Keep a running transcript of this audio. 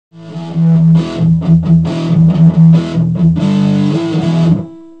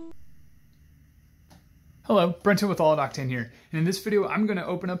Hello, Brenton with All Octane here, and in this video I'm going to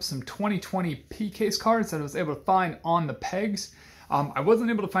open up some 2020 P-Case cards that I was able to find on the pegs. I wasn't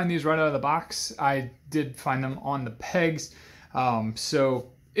able to find these right out of the box. I did find them on the pegs, so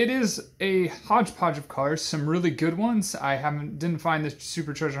it is a hodgepodge of cards, some really good ones. I didn't find the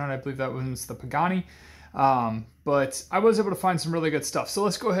Super Treasure Hunt, I believe that was the Pagani, but I was able to find some really good stuff. So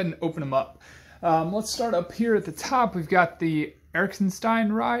let's go ahead and open them up. Let's start up here at the top. We've got the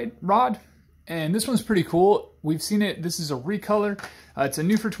Erkenstein Rod. And this one's pretty cool. We've seen it, this is a recolor. It's a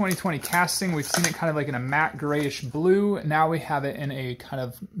new for 2020 casting. We've seen it kind of like in a matte grayish blue. Now we have it in a kind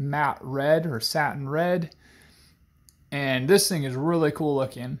of matte red or satin red. And this thing is really cool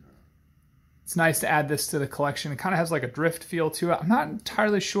looking. It's nice to add this to the collection. It kind of has like a drift feel to it. I'm not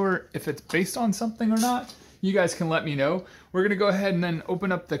entirely sure if it's based on something or not. You guys can let me know. We're gonna go ahead and then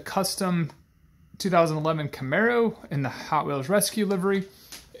open up the custom 2011 Camaro in the Hot Wheels Rescue livery.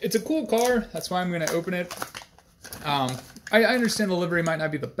 It's a cool car, that's why I'm going to open it. I understand the livery might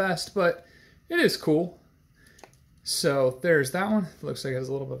not be the best, but it is cool. So there's that one. It looks like it has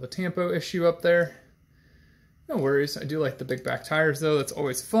a little bit of a tampo issue up there. No worries, I do like the big back tires though, that's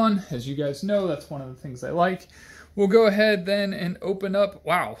always fun. As you guys know, that's one of the things I like. We'll go ahead then and open up,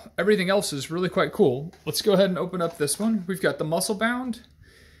 wow, everything else is really quite cool. Let's go ahead and open up this one. We've got the Muscle Bound,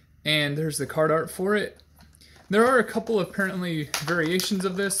 and there's the card art for it. There are a couple of apparently variations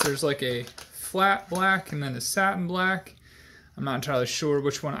of this. There's like a flat black and then a satin black. I'm not entirely sure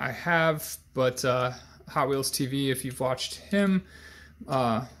which one I have, but Hot Wheels TV, if you've watched him,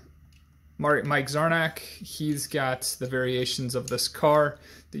 Mike Zarnak, he's got the variations of this car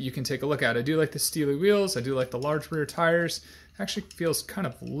that you can take a look at. I do like the steely wheels. I do like the large rear tires. It actually feels kind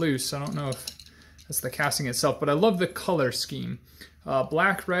of loose. I don't know if that's the casting itself, but I love the color scheme.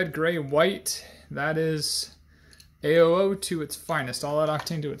 Black, red, gray, white. That is AOO to its finest, All Out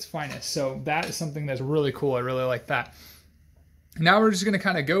Octane to its finest. So that is something that's really cool. I really like that. Now we're just going to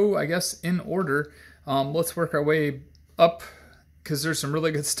kind of go, I guess, in order. Let's work our way up because there's some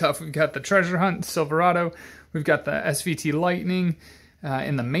really good stuff. We've got the Treasure Hunt Silverado. We've got the SVT Lightning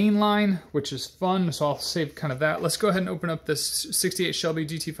in the main line, which is fun. So I'll save kind of that. Let's go ahead and open up this 68 Shelby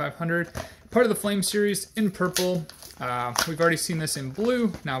GT500. Part of the Flame series in purple. We've already seen this in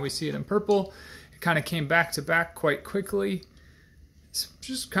blue. Now we see it in purple. Kind of came back to back quite quickly. It's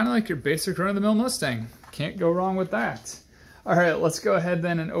just kind of like your basic run-of-the-mill Mustang. Can't go wrong with that. All right, let's go ahead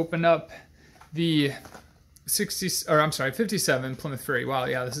then and open up the 57 Plymouth Fury. Wow,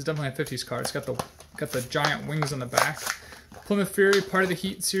 yeah, this is definitely a 50s car. It's got the giant wings on the back. Plymouth Fury, part of the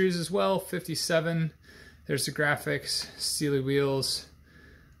Heat series as well. 57. There's the graphics, steely wheels.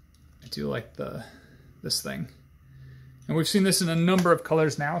 I do like this thing. And we've seen this in a number of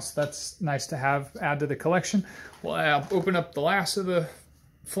colors now, so that's nice to add to the collection. We'll open up the last of the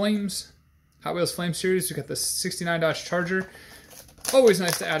Flames, Hot Wheels Flame series. We've got the 69 Dodge Charger. Always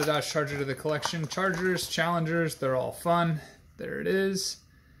nice to add a Dodge Charger to the collection. Chargers, Challengers, they're all fun. There it is.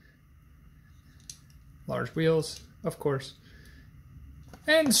 Large wheels, of course.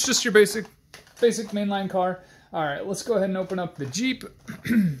 And it's just your basic mainline car. All right, let's go ahead and open up the Jeep.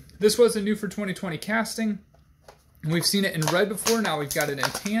 This was a new for 2020 casting. We've seen it in red before, now we've got it in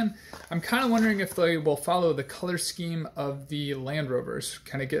tan. I'm kind of wondering if they will follow the color scheme of the Land Rovers,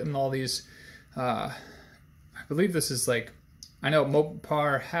 kind of getting all these, I believe this is like, I know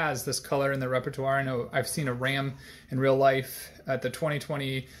Mopar has this color in their repertoire. I know I've seen a Ram in real life at the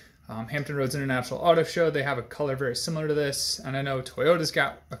 2020 Hampton Roads International Auto Show. They have a color very similar to this, and I know Toyota's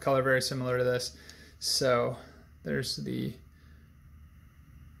got a color very similar to this. So there's the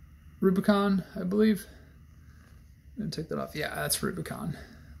Rubicon, I believe. And take that off. Yeah, that's Rubicon.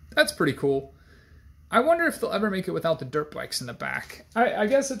 That's pretty cool. I wonder if they'll ever make it without the dirt bikes in the back. I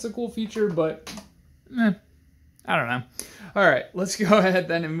guess it's a cool feature, but I don't know. All right, let's go ahead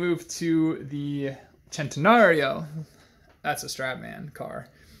then and move to the Centenario. That's a Stratman car.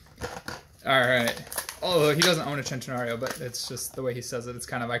 All right. Although he doesn't own a Centenario, but it's just the way he says it. It's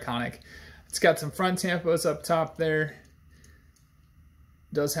kind of iconic. It's got some front tampos up top there.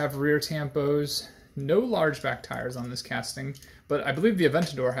 It does have rear tampos. No large back tires on this casting, but I believe the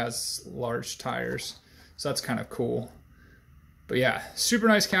Aventador has large tires, so that's kind of cool. But yeah, super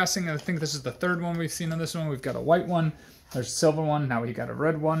nice casting. I think this is the third one we've seen on this one. We've got a white one, there's a silver one, now we got a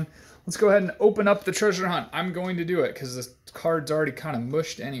red one. Let's go ahead and open up the Treasure Hunt. I'm going to do it because this card's already kind of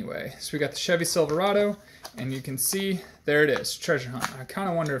mushed anyway. So we got the Chevy Silverado, and you can see, there it is, Treasure Hunt. I kind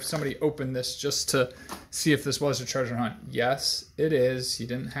of wonder if somebody opened this just to see if this was a treasure hunt. Yes, it is. You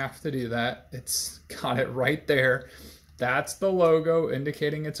didn't have to do that. It's got it right there. That's the logo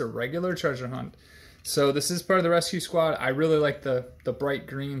indicating it's a regular treasure hunt. So this is part of the rescue squad. I really like the bright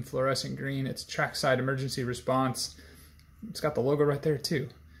green, fluorescent green. It's trackside emergency response. It's got the logo right there too.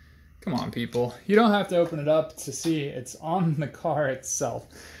 Come on, people. You don't have to open it up to see. It's on the car itself.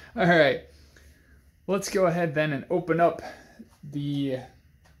 All right. Let's go ahead then and open up the...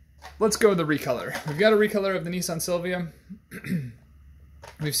 Let's go with the recolor. We've got a recolor of the Nissan Silvia.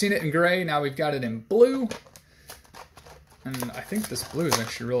 We've seen it in gray. Now we've got it in blue. And I think this blue is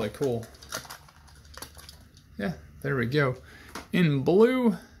actually really cool. Yeah, there we go. In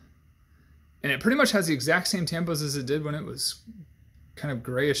blue. And it pretty much has the exact same tampos as it did when it was kind of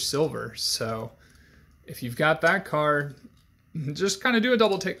grayish silver. So if you've got that car, just kind of do a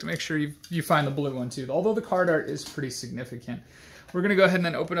double take to make sure you find the blue one too. Although the card art is pretty significant. We're going to go ahead and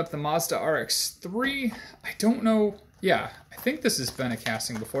then open up the Mazda RX-3. I don't know. Yeah, I think this has been a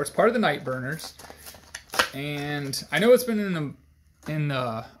casting before. It's part of the Night Burners. And I know it's been in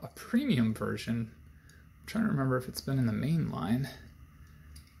a premium version. I'm trying to remember if it's been in the main line.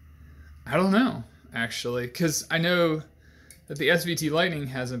 I don't know, actually, because I know that the SVT Lightning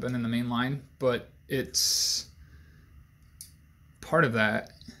hasn't been in the main line, but it's part of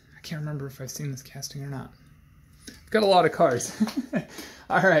that. I can't remember if I've seen this casting or not. I've got a lot of cars.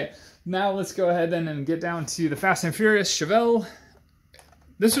 All right, now let's go ahead then and get down to the Fast and Furious Chevelle.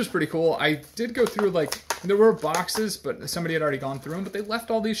 This was pretty cool. I did go through, like, there were boxes, but somebody had already gone through them, but they left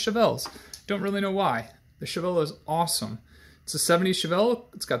all these Chevelles. Don't really know why. The Chevelle is awesome. It's a 70 Chevelle.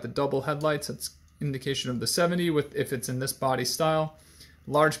 It's got the double headlights. That's indication of the 70 with if it's in this body style.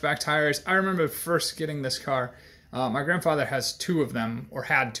 Large back tires. I remember first getting this car. My grandfather has two of them, or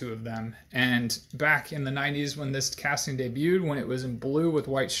had two of them. And back in the 90s when this casting debuted, when it was in blue with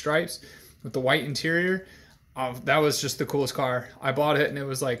white stripes, with the white interior, that was just the coolest car. I bought it and it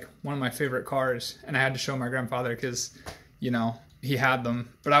was like one of my favorite cars. And I had to show my grandfather because, you know, he had them.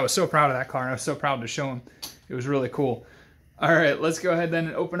 But I was so proud of that car and I was so proud to show him. It was really cool. All right, let's go ahead then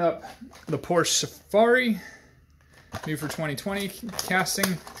and open up the Porsche Safari. New for 2020,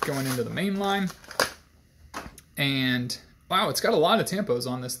 casting, going into the main line. And wow, it's got a lot of tampos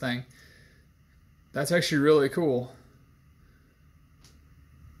on this thing. That's actually really cool.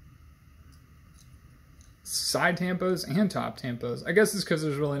 Side tampos and top tampos. I guess it's because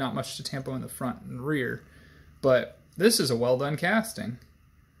there's really not much to tampo in the front and rear. But this is a well done casting.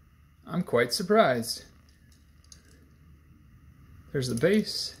 I'm quite surprised. There's the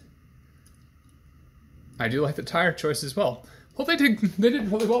base. I do like the tire choice as well. Well, they did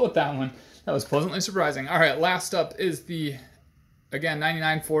really well with that one. That was pleasantly surprising. All right, last up is the, again,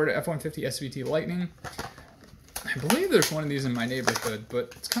 99 Ford F-150 SVT Lightning. I believe there's one of these in my neighborhood,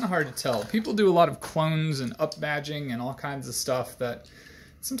 but it's kind of hard to tell. People do a lot of clones and up badging and all kinds of stuff that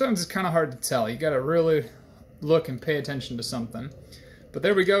sometimes it's kind of hard to tell. You got to really look and pay attention to something. But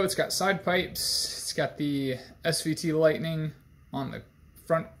there we go. It's got side pipes. It's got the SVT Lightning on the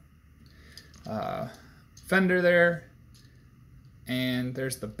front fender there. And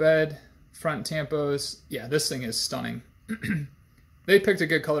there's the bed, front tampos. Yeah, this thing is stunning. They picked a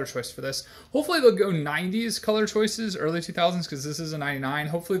good color choice for this. Hopefully they'll go 90s color choices, early 2000s, because this is a 99.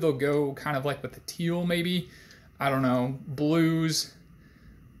 Hopefully they'll go kind of like with the teal maybe. I don't know, blues.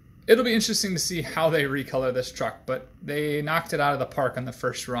 It'll be interesting to see how they recolor this truck, but they knocked it out of the park on the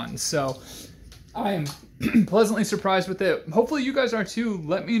first run. So I am pleasantly surprised with it. Hopefully you guys are too.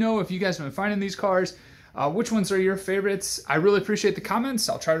 Let me know if you guys have been finding these cars. Which ones are your favorites? I really appreciate the comments.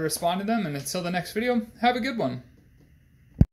 I'll try to respond to them. And until the next video, have a good one.